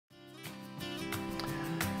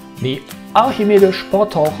The Archimede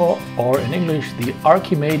Sporttaucher, or in English the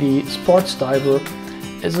Archimede Sporttaucher,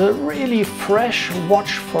 is a really fresh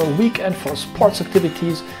watch for a weekend for sports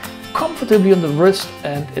activities, comfortably on the wrist,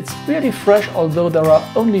 and it's really fresh, although there are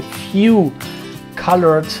only few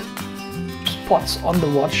colored spots on the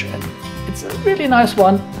watch, and it's a really nice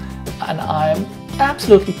one, and I'm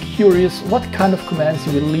absolutely curious what kind of comments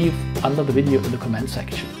you will leave under the video in the comment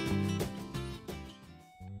section.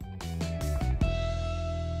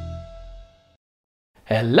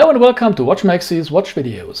 Hello and welcome to Watch Max's Watch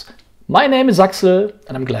Videos. My name is Axel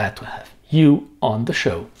and I'm glad to have you on the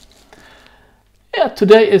show. Yeah,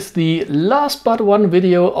 today is the last but one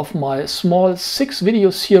video of my small 6-video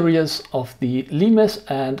series of the Limes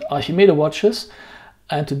and Archimede watches.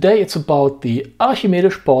 And today it's about the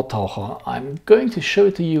Archimede Sporttaucher. I'm going to show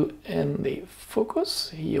it to you in the focus.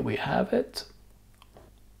 Here we have it.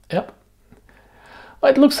 Yep.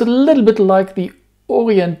 Well, it looks a little bit like the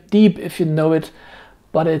Orient Deep, if you know it.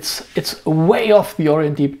 But it's way off the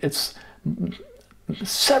Orient Deep. It's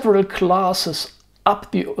several classes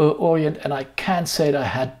up the Orient, and I can't say that I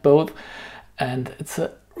had both. And it's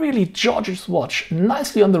a really gorgeous watch,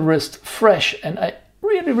 nicely on the wrist, fresh, and I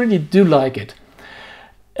really do like it.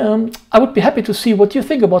 I would be happy to see what you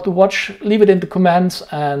think about the watch. Leave it in the comments,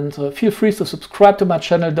 and feel free to subscribe to my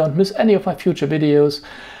channel. Don't miss any of my future videos.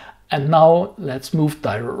 And now let's move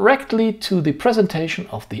directly to the presentation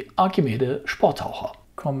of the Archimede Sporttaucher.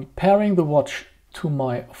 Comparing the watch to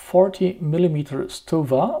my 40mm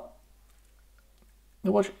Stova,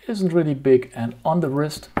 the watch isn't really big, and on the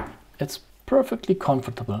wrist it's perfectly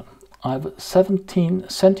comfortable. I have a 17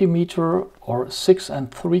 centimeter or 6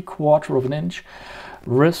 3/4 of an inch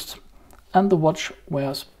wrist, and the watch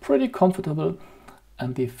wears pretty comfortable,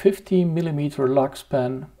 and the 50mm lug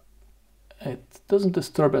span, it doesn't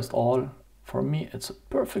disturb at all. For me it's a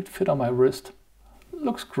perfect fit on my wrist.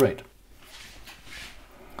 Looks great.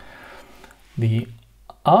 The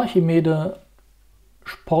Archimede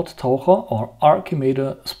Sporttaucher or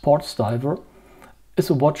Archimede Sporttaucher is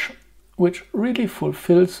a watch which really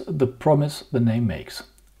fulfills the promise the name makes.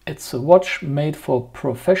 It's a watch made for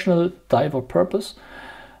professional diver purpose,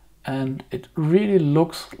 and it really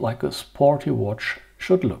looks like a sporty watch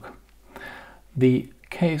should look. The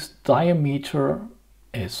case diameter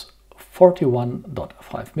is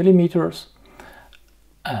 41.5 millimeters,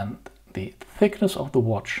 and the thickness of the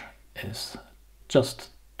watch is just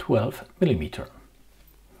 12 millimeter.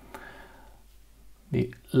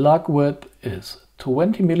 The lug width is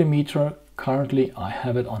 20 millimeter. Currently I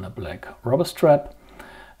have it on a black rubber strap,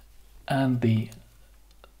 and the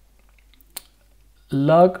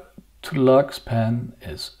lug to lug span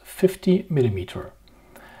is 50 millimeter.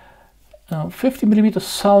 Now 50 millimeters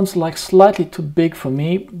sounds like slightly too big for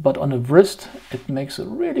me, but on a wrist it makes a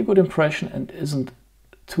really good impression and isn't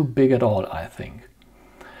too big at all, I think.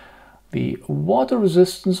 The water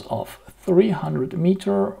resistance of 300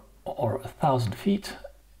 meter or 1000 feet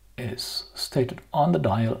is stated on the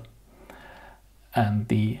dial, and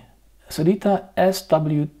the Sellita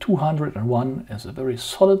SW201 is a very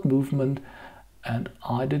solid movement, and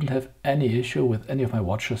I didn't have any issue with any of my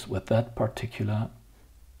watches with that particular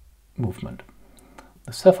movement.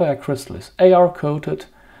 The sapphire crystal is AR coated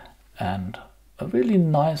and a really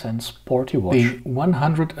nice and sporty watch. The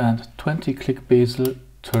 120 click bezel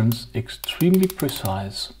turns extremely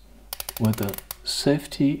precise with a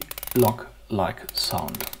safety lock-like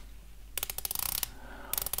sound.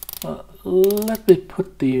 Let me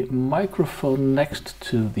put the microphone next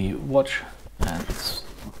to the watch, and it's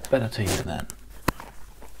better to hear then.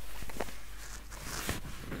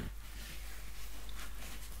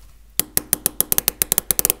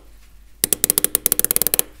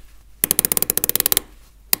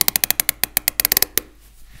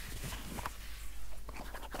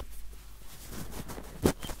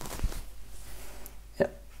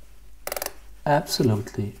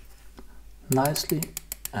 Absolutely nicely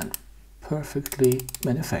and perfectly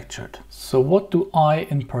manufactured. So what do I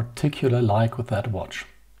in particular like with that watch?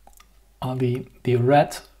 Are the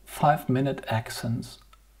red 5-minute accents.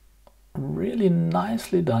 Really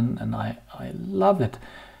nicely done, and I love it.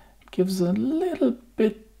 It gives a little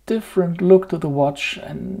bit different look to the watch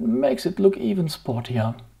and makes it look even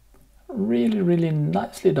sportier. Really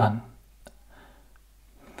nicely done.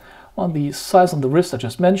 On the size on the wrist I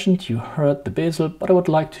just mentioned, you heard the bezel, but I would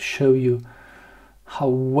like to show you how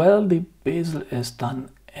well the bezel is done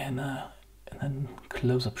in a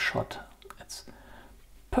close-up shot. It's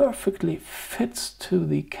perfectly fits to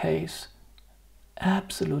the case,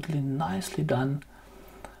 absolutely nicely done.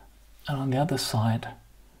 And on the other side,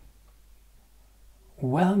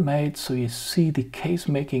 well made, so you see the case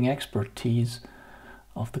making expertise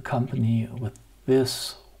of the company with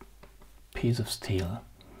this piece of steel.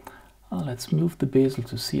 Let's move the bezel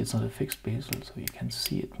to see it's not a fixed bezel, so you can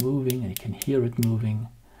see it moving and you can hear it moving.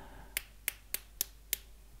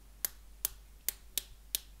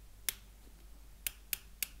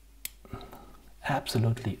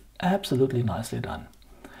 Absolutely nicely done.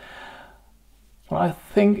 What I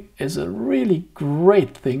think is a really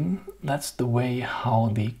great thing, that's the way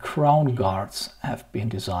how the crown guards have been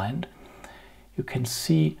designed. You can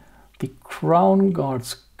see the crown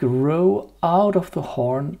guards grow out of the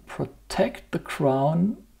horn, protect the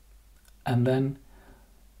crown, and then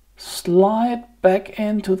slide back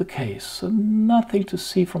into the case. So nothing to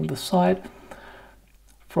see from the side.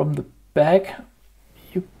 From the back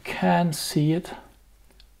you can see it.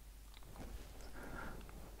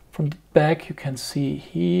 From the back you can see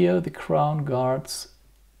here the crown guards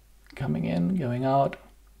coming in, going out.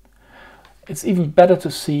 It's even better to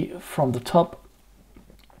see from the top.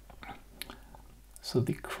 So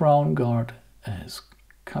the crown guard is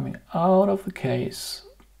coming out of the case,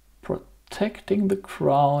 protecting the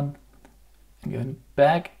crown and going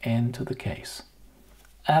back into the case.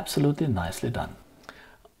 Absolutely nicely done.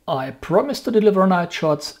 I promised to deliver night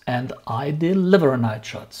shots and I deliver night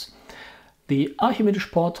shots. The Archimede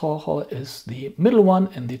Sporttaucher is the middle one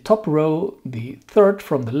in the top row, the third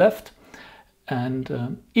from the left.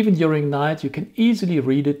 And even during night you can easily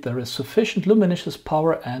read it. There is sufficient luminous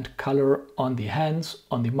power and color on the hands,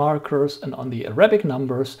 on the markers and on the Arabic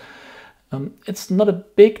numbers. It's not a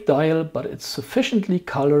big dial, but it's sufficiently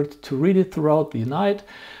colored to read it throughout the night.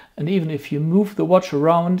 And even if you move the watch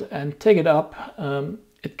around and take it up,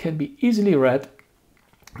 it can be easily read.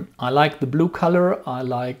 I like the blue color, I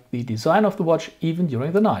like the design of the watch even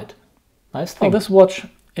during the night. Nice thing. This watch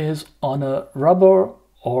is on a rubber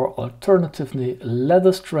or alternatively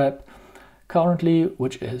leather strap currently,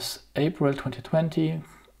 which is April 2020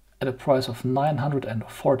 at a price of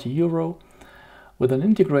 940 euro. With an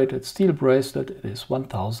integrated steel bracelet it is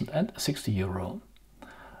 1060 euro.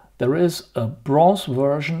 There is a bronze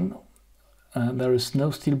version. There is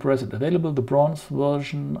no steel bracelet available. The bronze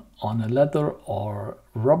version on a leather or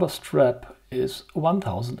rubber strap is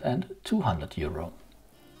 1200 euro.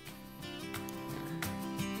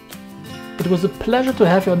 It was a pleasure to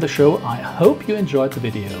have you on the show. I hope you enjoyed the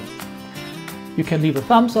video. You can leave a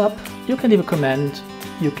thumbs up, you can leave a comment,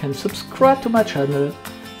 you can subscribe to my channel,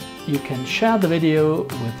 you can share the video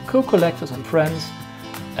with co-collectors and friends,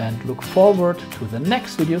 and look forward to the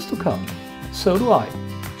next videos to come. So do I.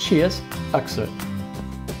 Cheers, Axel.